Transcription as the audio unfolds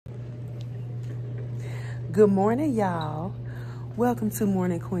Good morning, y'all. Welcome to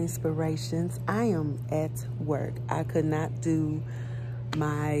Morning Queenspirations. I am at work. I could not do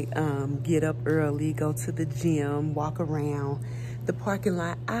my get up early, go to the gym, walk around the parking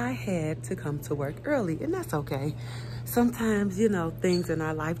lot. I had to come to work early, and that's okay. Sometimes, things in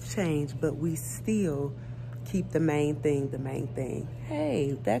our life change, but we still keep the main thing the main thing.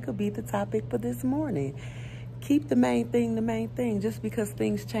 Hey, that could be the topic for this morning. Keep the main thing the main thing. Just because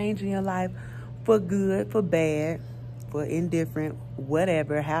things change in your life, for good, for bad, for indifferent,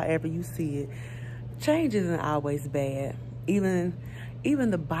 whatever, however you see it, change isn't always bad. Even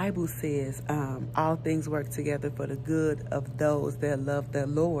the Bible says all things work together for the good of those that love the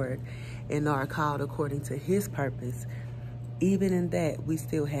Lord and are called according to his purpose. Even in that, we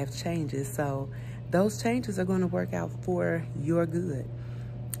still have changes. So those changes are going to work out for your good.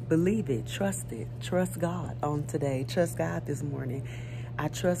 Believe it, trust God on today. Trust God this morning. I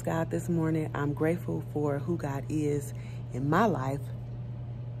trust God this morning. I'm grateful for who God is in my life.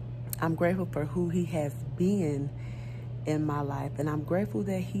 I'm grateful for who he has been in my life. And I'm grateful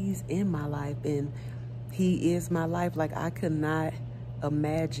that he's in my life and he is my life. Like, I could not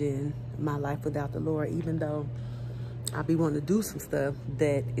imagine my life without the Lord, even though I be wanting to do some stuff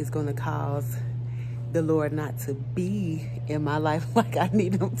that is going to cause the Lord not to be in my life like I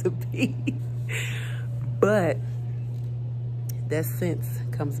need him to be. But that sense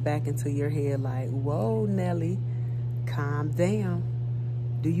comes back into your head like, whoa, Nelly, calm down.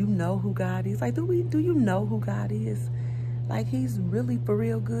 Do you know who God is? Like, do you know who God is? Like, he's really for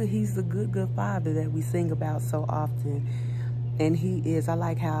real good. He's the good father that we sing about so often. And he is, I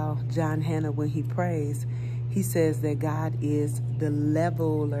like how John Hannah, when he prays, he says that God is the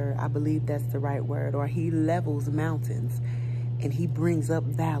leveler. I believe that's the right word. Or he levels mountains and he brings up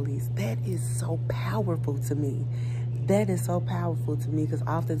valleys. That is so powerful to me. That is so powerful to me because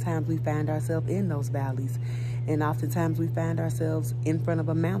oftentimes we find ourselves in those valleys. And oftentimes we find ourselves in front of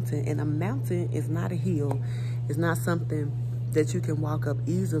a mountain. And a mountain is not a hill. It's not something that you can walk up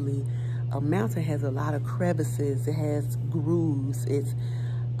easily. A mountain has a lot of crevices. It has grooves. It's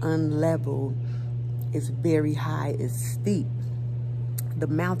unleveled. It's very high. It's steep. The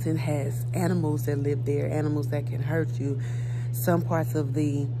mountain has animals that live there, animals that can hurt you. Some parts of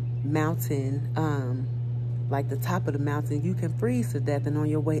the mountain, like the top of the mountain, you can freeze to death. And on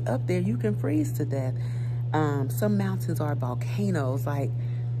your way up there, you can freeze to death. Some mountains are volcanoes. Like,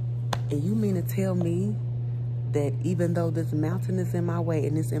 and you mean to tell me that even though this mountain is in my way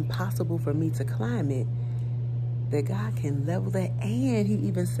and it's impossible for me to climb it, that God can level that? And he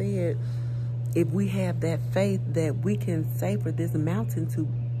even said, if we have that faith, that we can say for this mountain to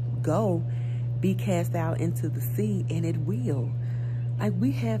go, be cast out into the sea, and it will. Like,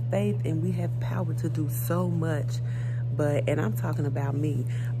 we have faith and we have power to do so much. But, and I'm talking about me,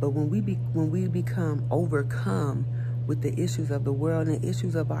 but when we become overcome with the issues of the world and the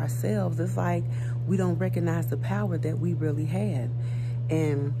issues of ourselves, it's like we don't recognize the power that we really have.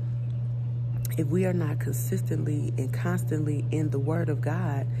 And if we are not consistently and constantly in the Word of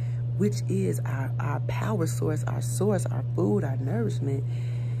God, which is our power source, our food, our nourishment,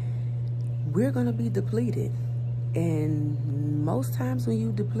 we're going to be depleted. And most times when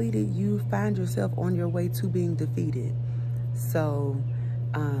you're depleted, you find yourself on your way to being defeated. So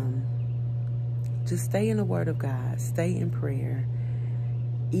just stay in the Word of God. Stay in prayer.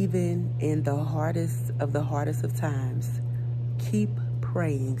 Even in the hardest of times, keep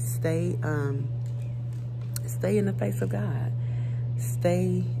praying. Stay in the face of God.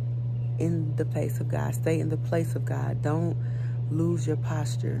 Stay in the face of God. Stay in the place of God. Don't lose your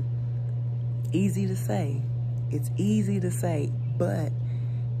posture. Easy to say. It's easy to say, but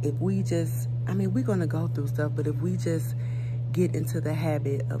if we just, we're going to go through stuff, but if we just get into the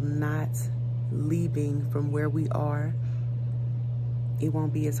habit of not leaving from where we are, it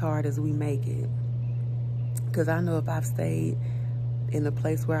won't be as hard as we make it. Because I know if I've stayed in the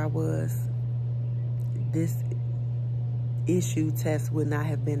place where I was, this issue test would not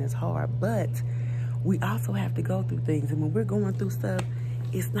have been as hard. But we also have to go through things. And when we're going through stuff,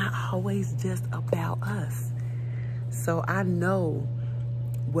 it's not always just about us. So I know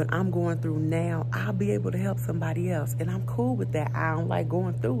what I'm going through now, I'll be able to help somebody else. And I'm cool with that. I don't like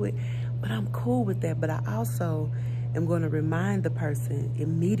going through it, but I'm cool with that. But I also am going to remind the person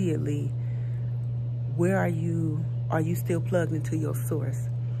immediately, where are you? Are you still plugged into your source?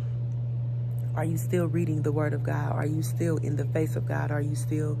 Are you still reading the Word of God? Are you still in the face of God? Are you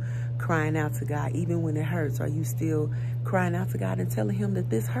still crying out to God even when it hurts? Are you still crying out to God and telling him that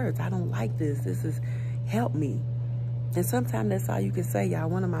this hurts? I don't like this. This is, help me. And sometimes that's all you can say, y'all.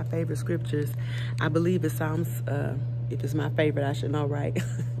 One of my favorite scriptures, I believe it Psalms, if it's my favorite, I should know, right?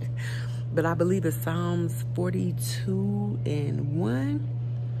 but I believe it's Psalms 42:1.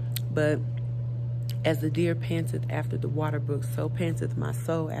 But as the deer panteth after the water brook, so panteth my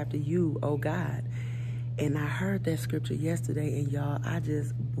soul after you, O God. And I heard that scripture yesterday, and y'all, I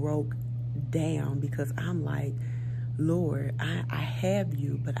just broke down because I'm like, Lord, I have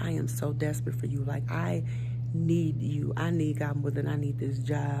you, but I am so desperate for you. Like, I need you. I need God more than I need this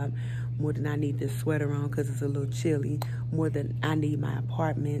job, more than I need this sweater on because it's a little chilly, more than I need my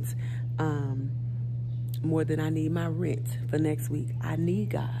apartments, more than I need my rent for next week. I need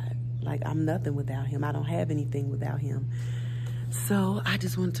God. Like, I'm nothing without him. I don't have anything without him. So I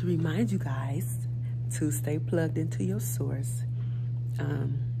just want to remind you guys to stay plugged into your source.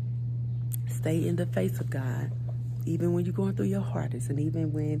 Stay in the face of God, even when you're going through your hardest, and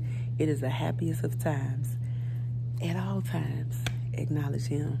even when it is the happiest of times. At all times, acknowledge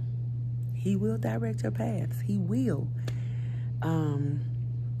him. He will direct your paths. He will.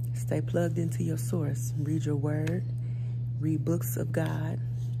 Stay plugged into your source. Read your word. Read books of God.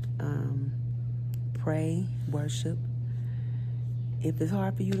 Pray, worship. If it's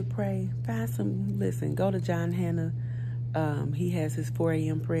hard for you to pray, find some, listen, go to John Hannah. He has his 4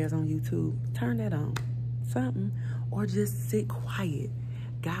 a.m. prayers on YouTube. Turn that on. Something. Or just sit quiet.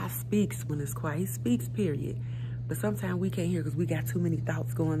 God speaks when it's quiet. He speaks, period. But sometimes we can't hear because we got too many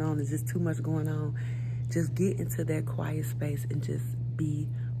thoughts going on. There's just too much going on. Just get into that quiet space and just be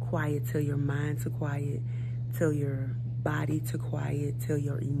quiet. Tell your mind to quiet. Tell your body to quiet. Tell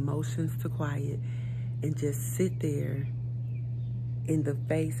your emotions to quiet. And just sit there in the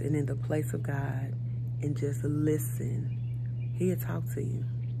face and in the place of God and just listen. He'll talk to you.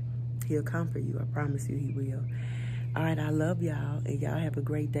 He'll comfort you. I promise you he will. All right, I love y'all, and y'all have a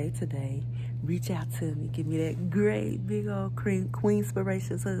great day today. Reach out to me. Give me that great big old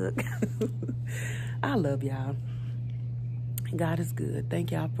Queenspirations hug. I love y'all. God is good.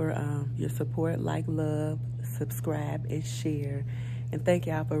 Thank y'all for your support. Like, love, subscribe, and share. And thank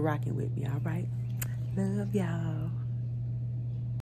y'all for rocking with me, all right? Love y'all.